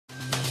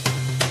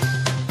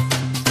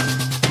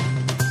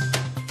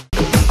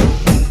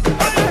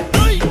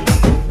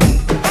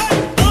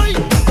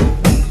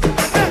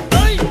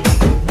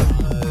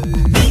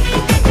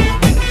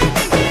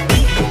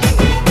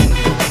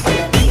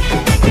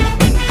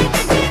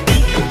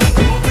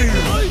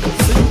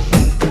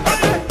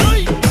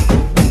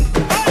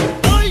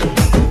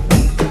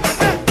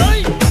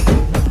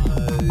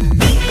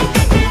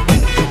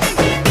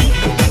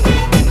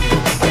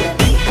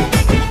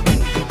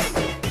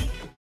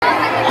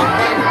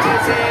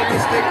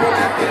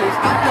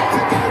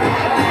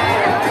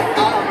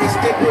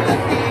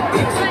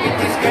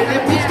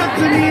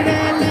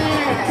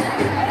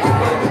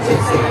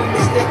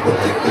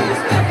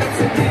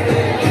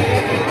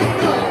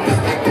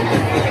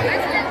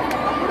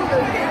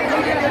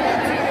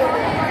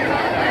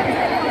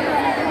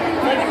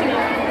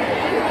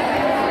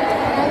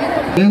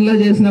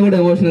చేసినా కూడా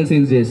emotional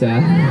scenes చేశా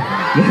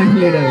గ్యాంగ్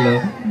లీడర్లో.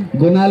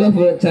 గుణాలో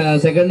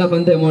సెకండ్ హాఫ్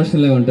అంతా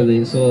ఎమోషనల్ ఉంటుంది.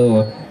 సో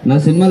నా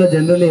సినిమాలో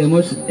జనరల్లీ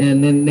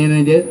నేను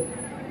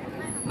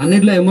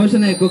అన్నిట్లో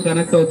ఎమోషన్ ఎక్కువ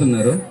కనెక్ట్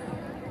అవుతున్నారు.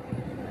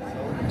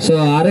 సో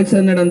RX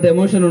 100 అంత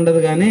ఎమోషన్ ఉండదు,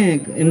 కానీ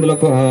ఇందులో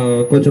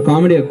కొంచెం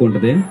కామెడీ ఎక్కువ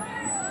ఉంటుంది.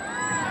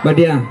 బట్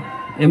యా,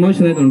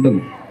 ఎమోషన్ అయితే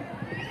ఉంటుంది.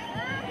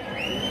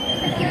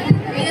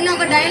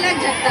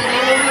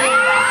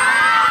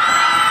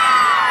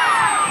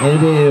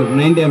 ఇది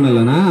 90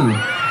 mlనా?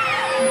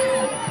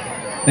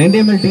 90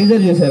 ml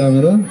టీజర్ చేశారా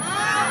మీరు?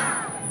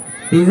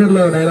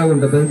 టీజర్లో డైలాగ్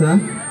ఉంటుంది తెలుసా?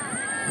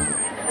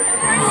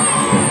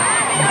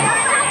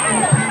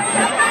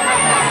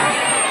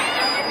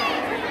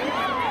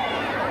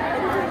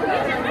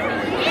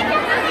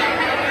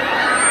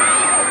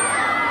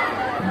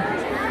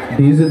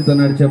 డీజిల్తో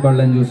నడిచే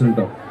బళ్ళని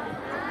చూసుంటావు,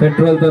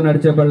 పెట్రోల్తో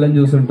నడిచే బళ్ళని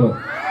చూసుంటావు,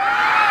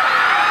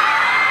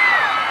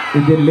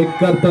 ఇది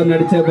లిక్కర్తో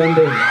నడిచే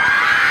బండి,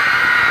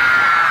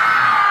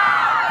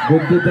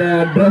 గుద్దితే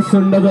అడ్రస్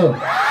ఉండదు.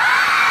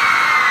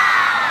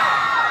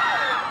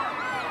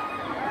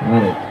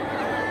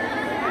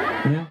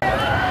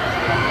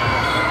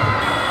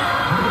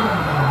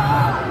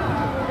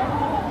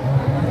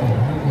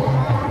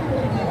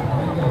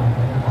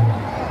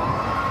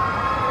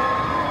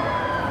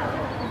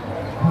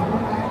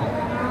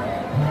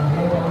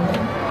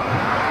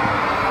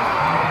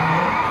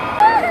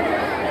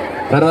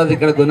 తర్వాత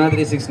ఇక్కడ గుణా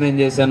 369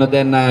 చేశాను.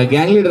 దెన్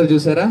గ్యాంగ్ లీడర్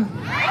చూసారా?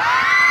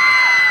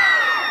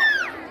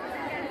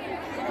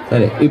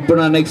 సరే, ఇప్పుడు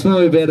నా నెక్స్ట్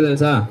మూవీ పేరు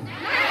తెలుసా?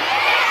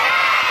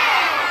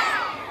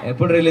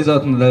 ఎప్పుడు రిలీజ్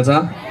అవుతుందో తెలుసా?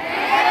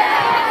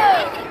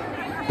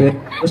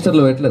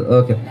 పోస్టర్లో పెట్టలేదు.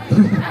 ఓకే,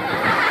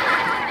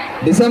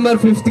 December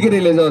 5th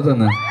రిలీజ్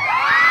అవుతుందా?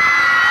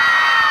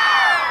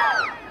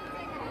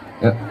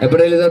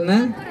 ఎప్పుడు రిలీజ్ అవుతుందా?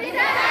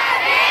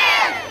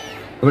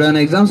 ఇప్పుడు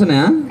ఏమైనా ఎగ్జామ్స్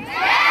ఉన్నాయా?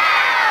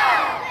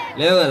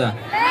 లేవు కదా?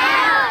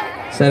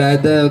 సరే,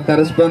 అయితే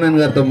కరెస్పాండెంట్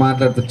గారితో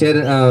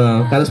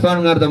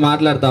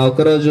మాట్లాడతా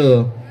ఒక్కరోజు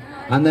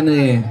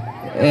అందరినీ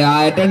ఆ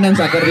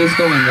అటెండెన్స్ అక్కడ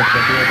తీసుకోమని చెప్తా.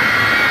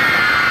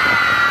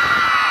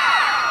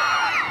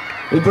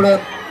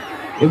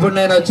 ఇప్పుడు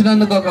నేను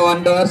వచ్చినందుకు ఒక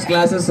 1 hours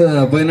క్లాసెస్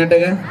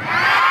పోయినట్టుగా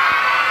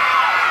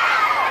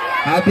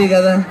హ్యాపీ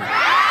కదా?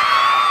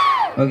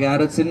 ఓకే, ఆ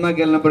రోజు సినిమాకి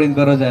వెళ్ళినప్పుడు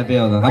ఇంకో రోజు హ్యాపీ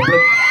అవుదాం. అప్పుడు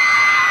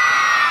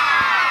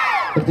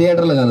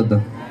థియేటర్లో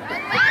కలుద్దాం.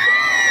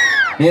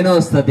 నేను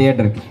వస్తా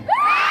థియేటర్కి.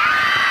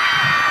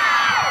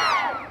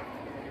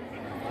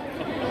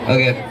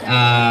 ఓకే,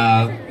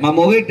 మా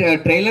మూవీ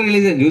ట్రైలర్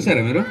రిలీజ్ అయింది,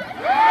 చూసారా మీరు?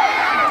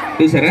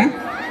 చూసారా?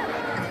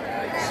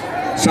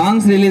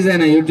 సాంగ్స్ రిలీజ్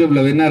అయినా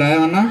యూట్యూబ్లో, విన్నారా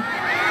ఏమన్నా?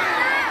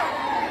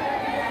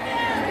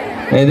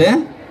 ఏదే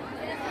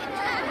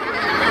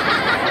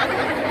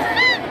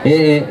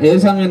ఏ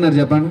సాంగ్ విన్నారు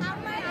చెప్పండి?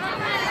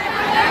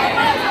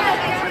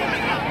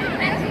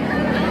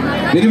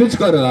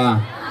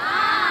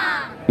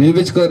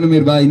 వినిపించుకోరు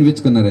మీరు బాగా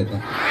వినిపించుకున్నారు. అయితే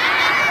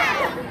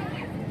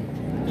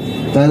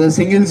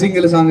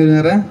సింగిల్ సాంగ్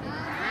విన్నారా?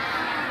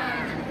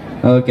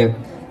 ఓకే,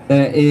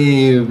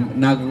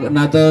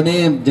 నాతోనే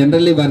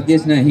జనరల్లీ వర్క్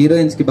చేసిన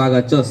హీరోయిన్స్కి బాగా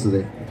వచ్చి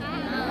వస్తుంది.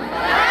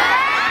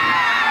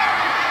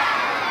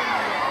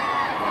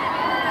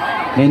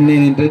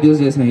 నేను ఇంట్రడ్యూస్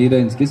చేసిన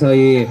హీరోయిన్స్కి. సో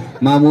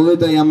మా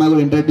మూవీతో ఈ అమ్మాయి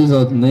కూడా ఇంట్రడ్యూస్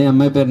అవుతుంది. ఈ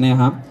అమ్మాయి పేరు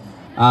నేహ.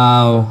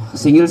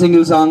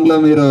 సింగిల్ సాంగ్లో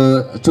మీరు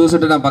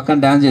చూసుంటే నా పక్కన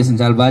డ్యాన్స్ చేసింది,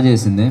 చాలా బాగా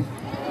చేసింది,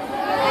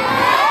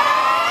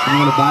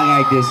 బాగా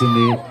యాక్ట్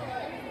చేసింది.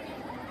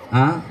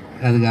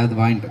 అది కాదు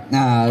పాయింట్.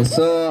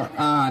 సో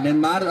నేను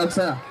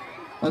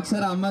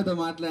ఒకసారి అమ్మాయితో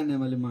మాట్లాడినా,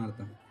 మళ్ళీ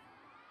మాట్లాడతాను.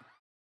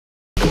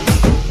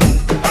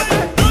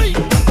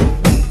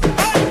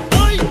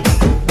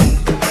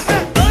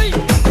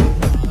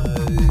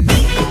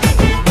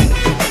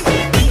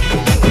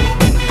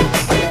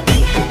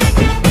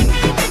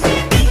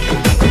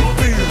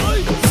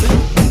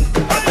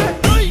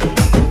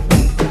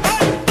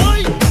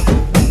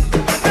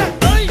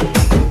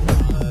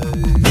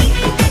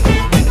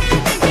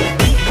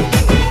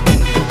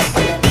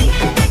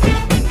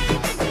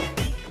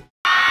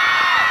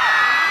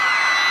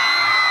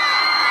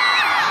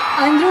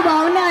 అందరూ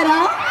బాగున్నారా?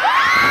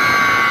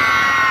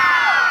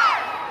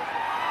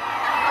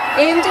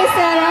 ఏం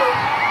చేశారా?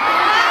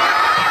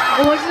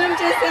 భోజనం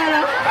చేశారా?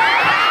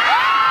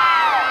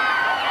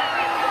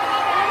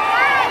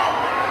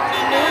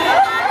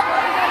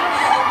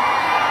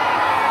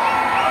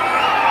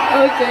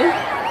 ఓకే,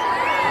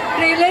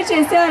 ట్రైలర్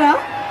చేశారా?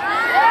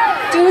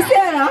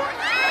 చూసారా?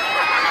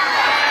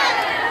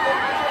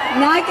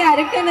 నా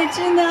క్యారెక్టర్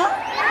నచ్చిందా?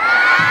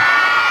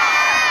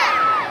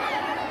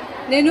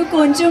 నేను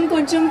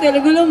కొంచెం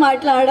తెలుగులో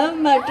మాట్లాడడం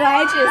ట్రై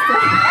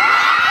చేస్తాను.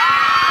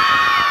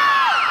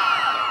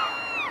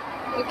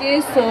 ఓకే,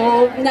 సో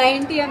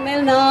 90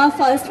 ml నా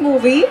ఫస్ట్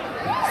మూవీ.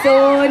 సో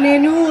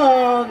నేను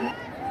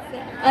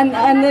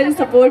అందరి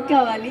సపోర్ట్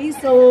కావాలి.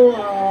 So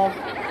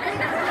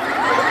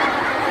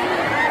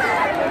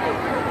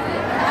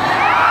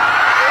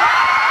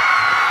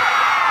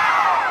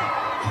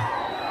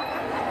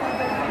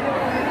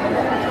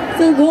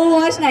go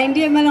watch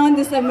 90 ml on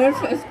December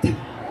 5th.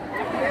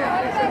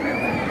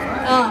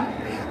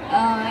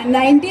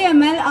 90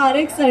 ml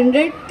RX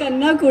 100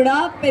 కన్నా కూడా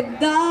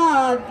పెద్ద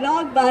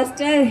black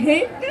buster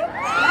hit.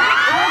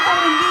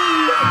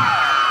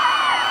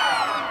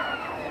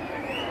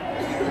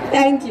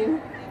 Thank you.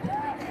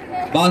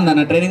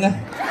 బాగుందన్న ట్రైనింగ్.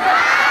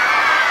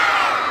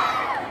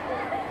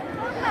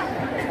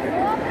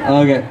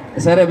 ఓకే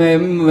సరే,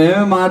 మేమే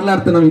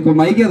మాట్లాడుతున్నాం. ఇంకో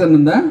మైక్ ఏదన్నా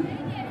ఉందా?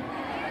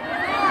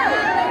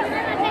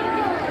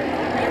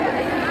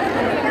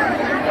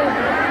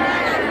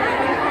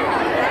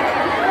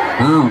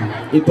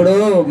 ఇప్పుడు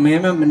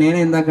నేనే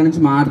ఇందాక నుంచి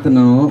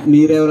మాట్లాడుతున్నాను.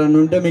 మీరు ఎవరైనా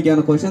ఉంటే మీకు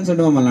ఏమైనా క్వశ్చన్స్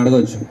ఉంటే మమ్మల్ని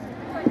అడగవచ్చు.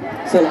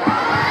 సో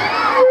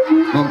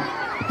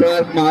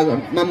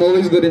మా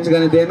మూవీస్ గురించి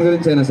కానీ దేని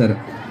గురించి అయినా సరే.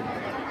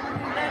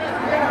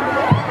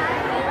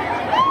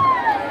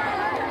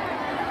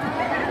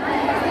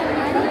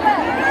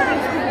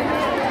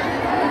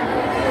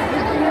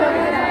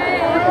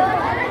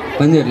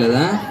 పని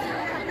చేయట్లేదా?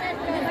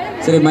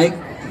 సరే,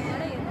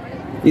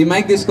 ఈ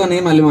మైక్ తీసుకొని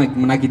మళ్ళీ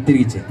నాకు ఇది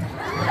తిరిగి ఇచ్చే.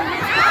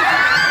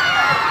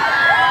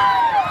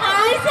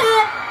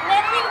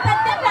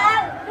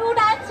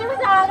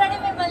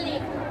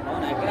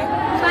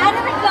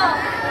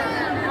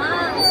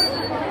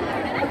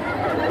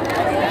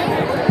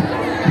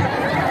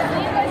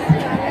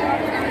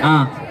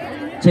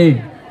 చెయ్యి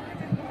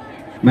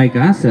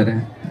మైకా. సరే,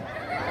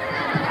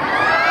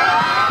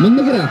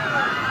 ముందుకు రా.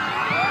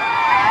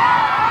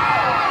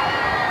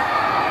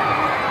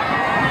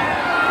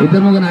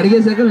 ఇద్దరు ముగ్గురు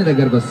అడిగేశాక మీ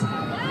దగ్గరకు వస్తా.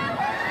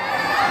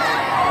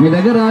 మీ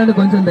దగ్గర రావాలంటే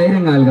కొంచెం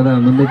ధైర్యం కావాలి కదా.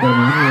 ముందు ఇక్కడ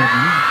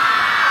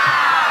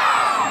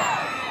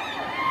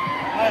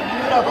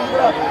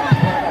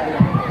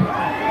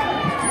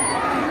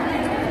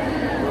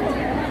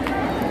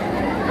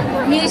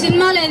మీ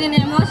సినిమాలో ఏదైనా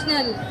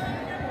ఎమోషనల్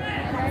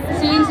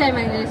సీన్స్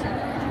ఏమైనా చేశారు?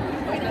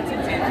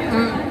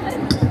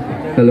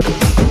 హలో.